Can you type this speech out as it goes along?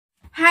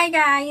Hi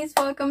guys!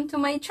 Welcome to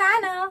my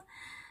channel!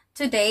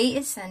 Today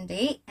is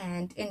Sunday,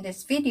 and in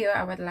this video,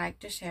 I would like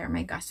to share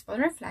my gospel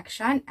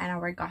reflection, and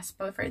our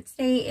gospel for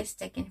today is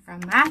taken from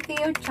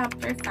Matthew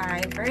chapter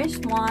 5, verse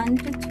 1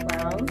 to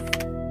 12,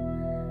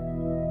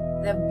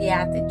 the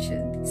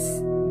Beatitudes.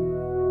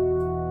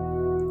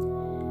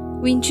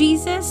 When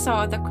Jesus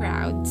saw the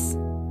crowds,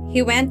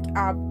 he went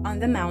up on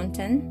the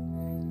mountain,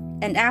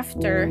 and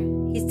after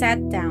he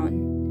sat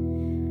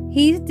down,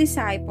 his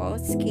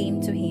disciples came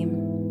to him.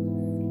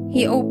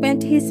 He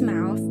opened his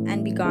mouth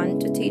and began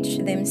to teach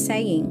them,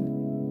 saying,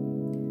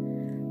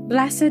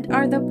 "Blessed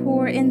are the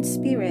poor in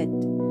spirit,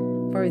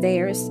 for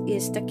theirs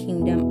is the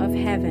kingdom of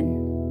heaven.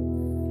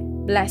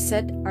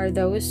 Blessed are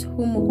those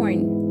who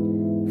mourn,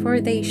 for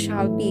they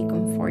shall be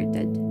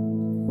comforted.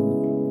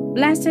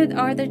 Blessed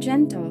are the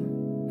gentle,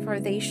 for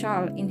they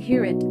shall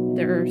inherit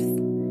the earth.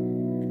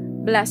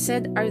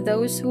 Blessed are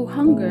those who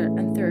hunger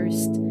and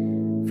thirst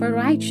for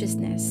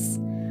righteousness,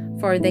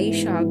 for they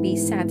shall be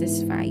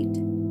satisfied.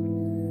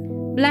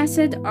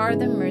 Blessed are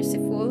the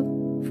merciful,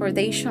 for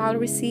they shall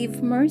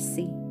receive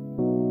mercy.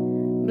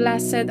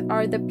 Blessed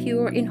are the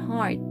pure in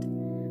heart,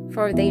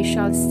 for they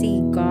shall see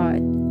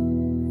God.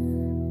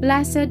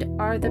 Blessed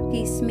are the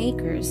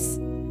peacemakers,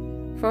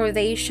 for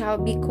they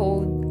shall be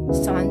called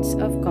sons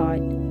of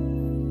God.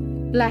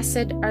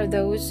 Blessed are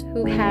those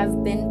who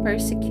have been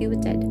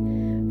persecuted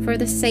for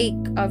the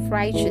sake of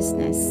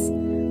righteousness,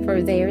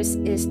 for theirs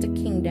is the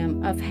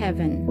kingdom of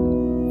heaven.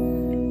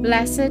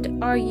 Blessed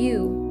are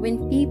you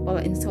when people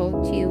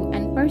insult you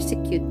and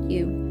persecute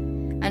you,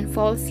 and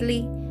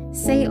falsely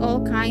say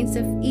all kinds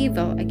of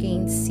evil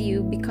against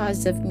you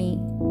because of me.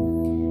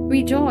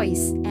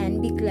 Rejoice and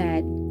be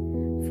glad,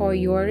 for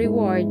your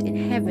reward in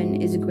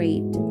heaven is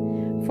great.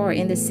 For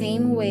in the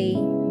same way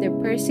they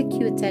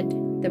persecuted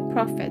the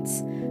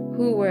prophets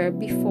who were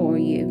before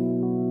you."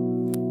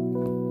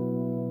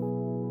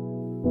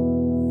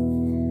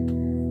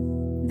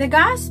 The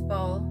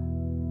Gospel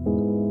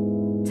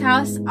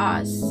tells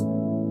us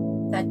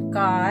that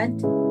God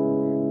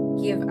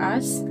give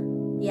us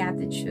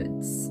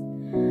Beatitudes.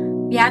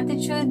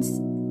 Beatitudes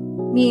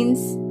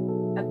means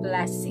a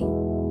blessing.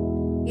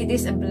 It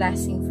is a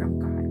blessing from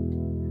God.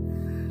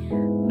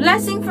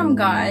 Blessing from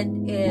God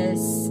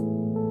is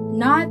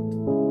not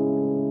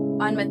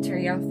on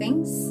material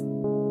things,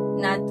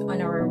 not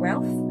on our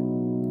wealth,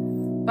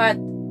 but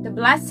the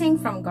blessing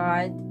from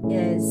God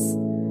is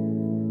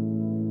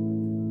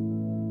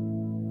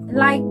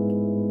like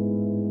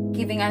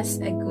giving us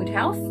a good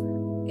health.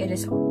 It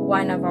is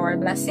one of our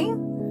blessings.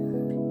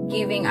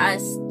 Giving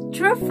us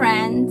true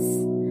friends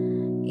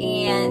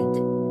and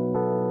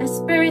a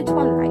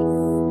spiritual life.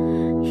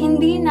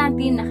 Hindi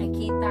natin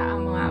nakikita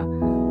ang mga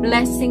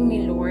blessing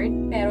ni Lord,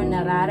 pero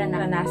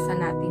nararanasan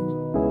natin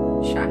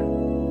siya.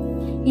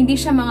 Hindi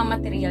siya mga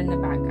material na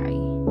bagay.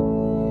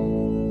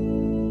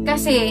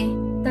 Kasi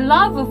the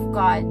love of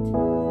God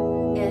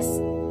is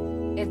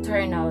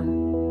eternal.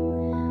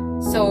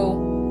 So,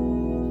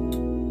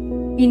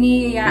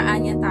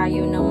 piniyayaan niya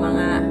tayo ng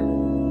mga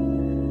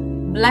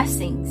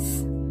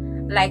blessings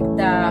like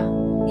the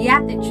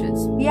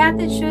Beatitudes.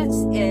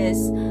 Beatitudes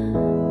is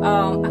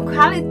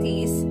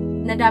qualities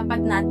na dapat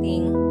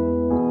nating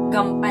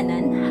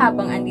gampanan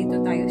habang andito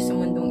tayo sa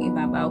mundong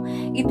ibabaw.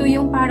 Ito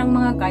yung parang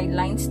mga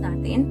guidelines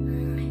natin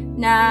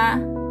na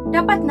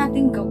dapat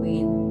nating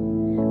gawin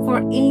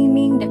for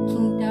aiming the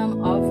kingdom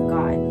of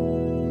God.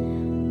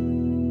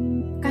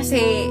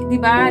 Kasi, di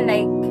ba,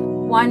 like,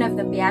 one of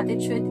the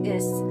Beatitudes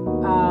is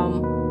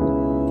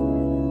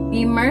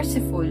be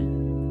merciful.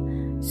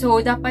 So,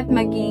 dapat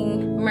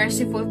maging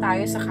merciful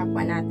tayo sa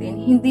kapwa natin.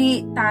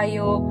 Hindi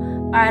tayo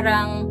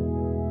parang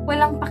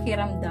walang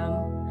pakiramdam.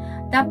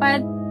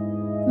 Dapat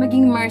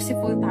maging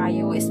merciful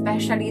tayo,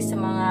 especially sa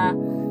mga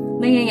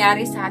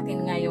nangyayari sa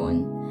atin ngayon.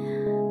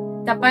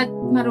 Dapat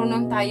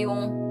marunong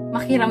tayong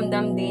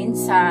makiramdam din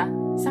sa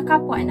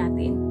kapwa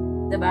natin.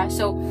 Diba?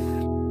 So,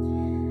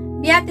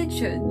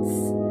 Beatitudes.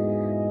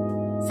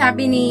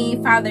 Sabi ni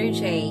Father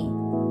J,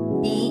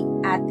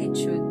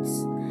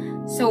 Beatitudes.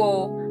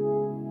 So,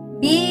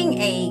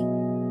 being a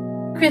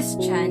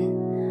Christian,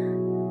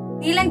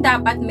 di lang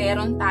dapat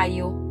meron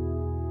tayo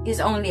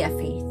is only a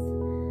faith.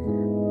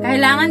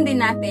 Kailangan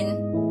din natin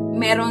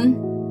meron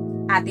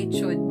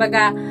attitude.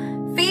 Baga,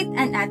 faith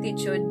and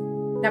attitude,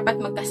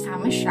 dapat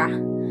magkasama siya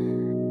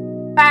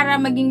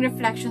para maging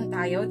reflection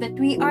tayo that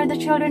we are the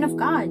children of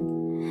God.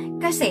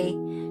 Kasi,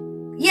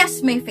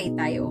 yes, may faith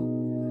tayo.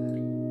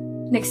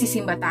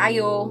 Nagsisimba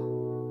tayo,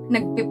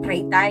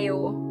 nagpipray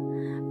tayo,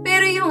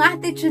 pero yung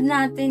attitude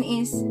natin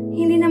is,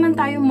 hindi naman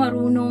tayo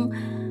marunong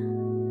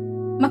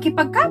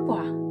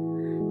makipagkapwa.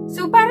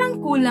 So,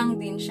 parang kulang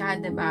din siya,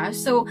 diba?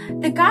 So,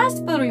 the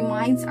gospel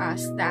reminds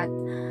us that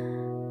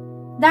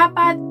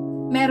dapat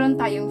meron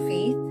tayong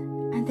faith,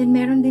 and then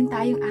meron din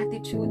tayong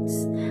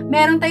attitudes.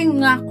 Meron tayong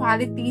mga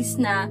qualities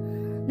na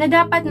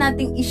dapat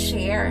nating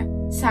i-share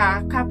sa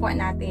kapwa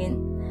natin.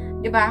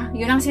 Diba?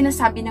 Yun ang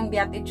sinasabi ng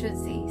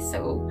Beatitudes eh.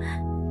 So,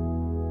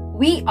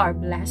 we are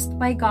blessed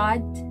by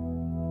God,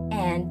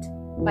 and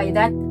by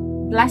that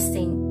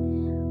blessing,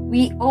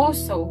 we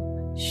also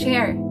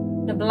share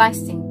the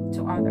blessing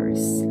to others.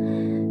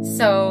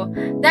 So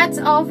that's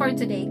all for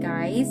today,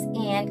 guys,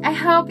 and I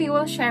hope you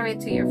will share it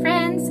to your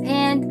friends.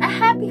 And a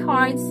happy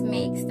heart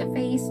makes the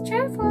face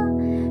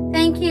cheerful.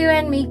 Thank you,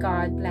 and may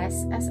God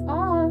bless us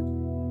all.